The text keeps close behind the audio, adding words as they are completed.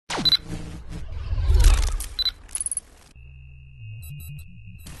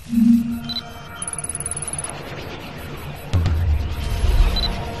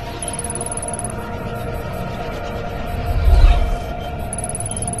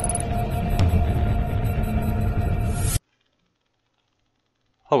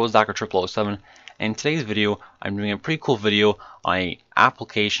Hello, it's Dr. 007, and in today's video I'm doing a pretty cool video on an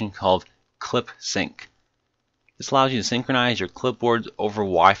application called ClipSync. This allows you to synchronize your clipboards over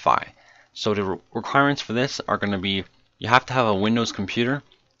Wi-Fi. So the requirements for this are going to be you have to have a Windows computer,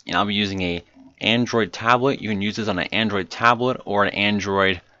 and I'll be using a Android tablet. You can use this on an Android tablet or an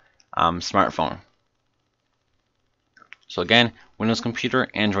Android smartphone. So again, Windows computer,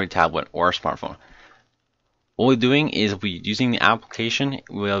 Android tablet, or smartphone. What we're doing is we're using the application.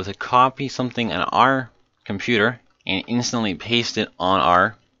 We're able to copy something on our computer and instantly paste it on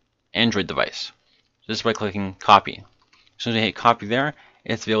our Android device. Just by clicking copy. As soon as you hit copy there,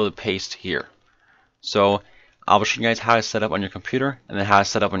 it's be able to paste here. So I'll show you guys how to set up on your computer and then how to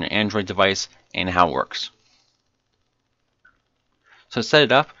set up on your Android device and how it works. So to set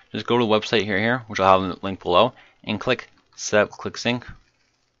it up, just go to the website here, which I'll have in the link below, and click set up ClipSync.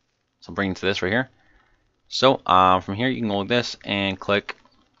 So bring it to this right here. So from here you can go with this and click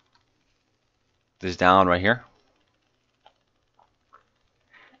this download right here.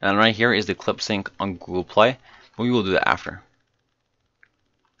 And right here is the ClipSync on Google Play. But we will do that after.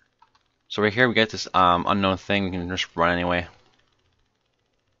 So right here we get this unknown thing. We can just run anyway.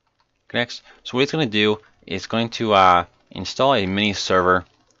 Next, so what it's going to do is going to install a mini server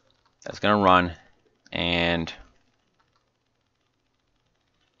that's going to run, and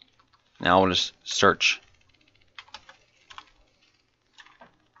now we'll just search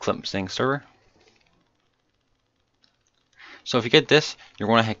ClipSync server. So if you get this, you're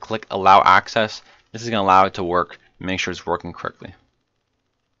going to click allow access. This is going to allow it to work and make sure it's working correctly.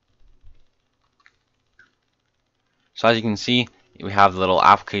 So as you can see, we have the little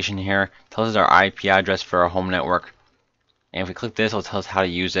application here. It tells us our IP address for our home network. And if we click this, it'll tell us how to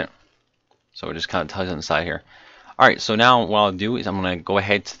use it. So it just kind of tells us on the side here. Alright, so now what I'll do is I'm going to go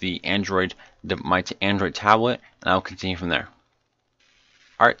ahead to the my Android tablet, and I'll continue from there.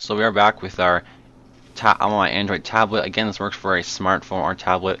 Alright, so we are back with our I'm on my Android tablet. Again, this works for a smartphone or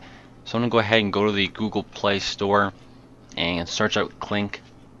tablet. So I'm going to go ahead and go to the Google Play Store and search out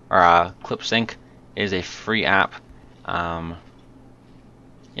ClipSync. It is a free app. Yeah,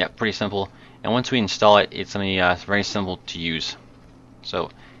 pretty simple. And once we install it, it's going to be very simple to use.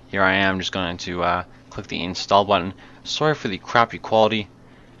 So here I am, just going to click the install button. Sorry for the crappy quality.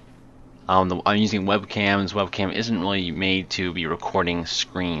 I'm using webcam. This webcam isn't really made to be recording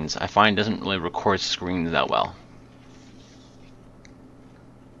screens. I find it doesn't really record screens that well.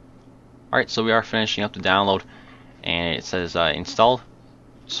 Alright, so we are finishing up the download, and it says installed.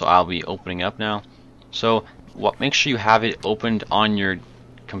 So I'll be opening it up now. So make sure you have it opened on your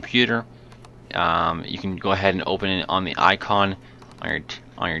computer. You can go ahead and open it on the icon on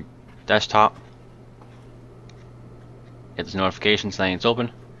your desktop. Get this notification saying it's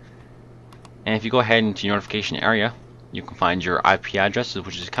open. And if you go ahead into your notification area, you can find your IP addresses,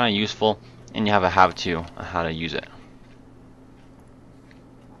 which is kind of useful, and you have a how-to on how to use it.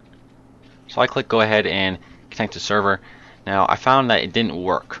 So I click go ahead and connect to server. Now I found that it didn't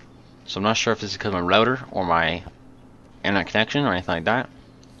work, so I'm not sure if this is because of my router or my internet connection or anything like that.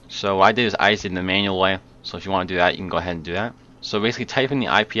 So what I did is I just did it in the manual way. So if you want to do that, you can go ahead and do that. So basically type in the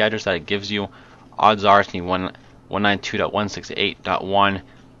IP address that it gives you. Odds are it's going to be 192.168.1.10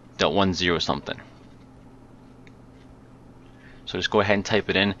 something. So just go ahead and type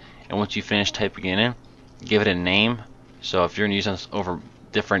it in, and once you finish typing it in, give it a name. So if you're using this over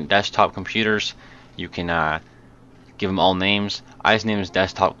different desktop computers, you can give them all names. I just name this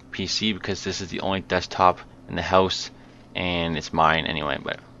desktop PC because this is the only desktop in the house, and it's mine anyway.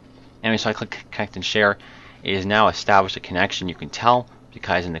 But anyway, so I click connect and share. It is now established a connection. You can tell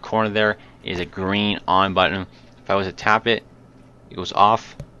because in the corner there is a green on button. If I was to tap it, it goes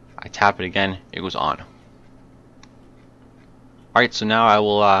off. I tap it again, it goes on. Alright, so now I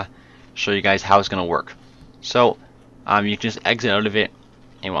will show you guys how it's going to work. So you can just exit out of it,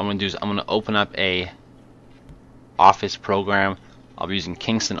 and what I'm going to do is I'm going to open up a Office program. I'll be using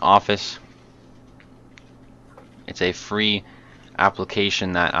Kingston Office. It's a free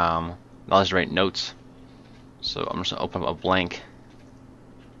application that allows you to write notes. So I'm just going to open up a blank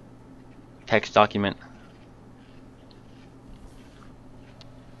text document.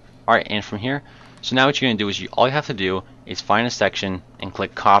 Alright, and from here, so now what you're going to do is all you have to do is find a section and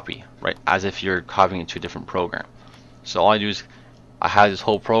click copy, right, as if you're copying it to a different program. So all I do is I have this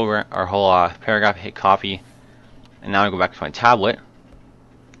whole program or whole paragraph, hit copy, and now I go back to my tablet,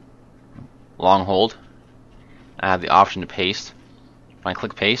 long hold, I have the option to paste. When I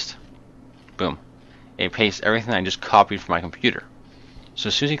click paste, boom, it pastes everything I just copied from my computer. So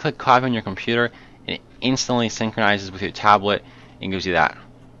as soon as you click copy on your computer, it instantly synchronizes with your tablet and gives you that.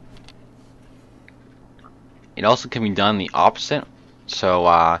 It also can be done the opposite. So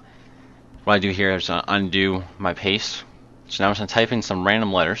what I do here is undo my paste. So now I'm just going to type in some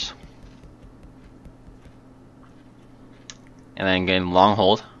random letters. And then again, long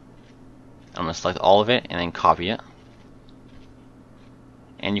hold. I'm going to select all of it and then copy it.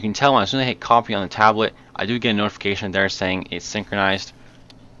 And you can tell when as soon as I hit copy on the tablet, I do get a notification there saying it's synchronized.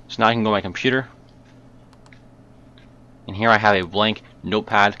 So now I can go to my computer. And here I have a blank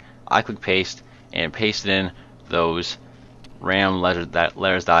notepad. I click paste and paste in those random letters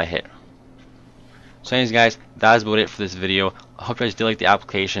that I hit. So anyways guys, that is about it for this video. I hope you guys did like the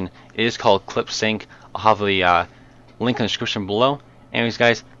application. It is called ClipSync. I'll have the link in the description below. Anyways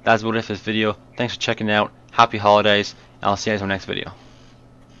guys, that's about it for this video. Thanks for checking it out. Happy holidays, and I'll see you guys in my next video.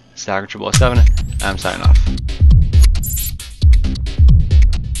 Stagger 777, and I'm signing off.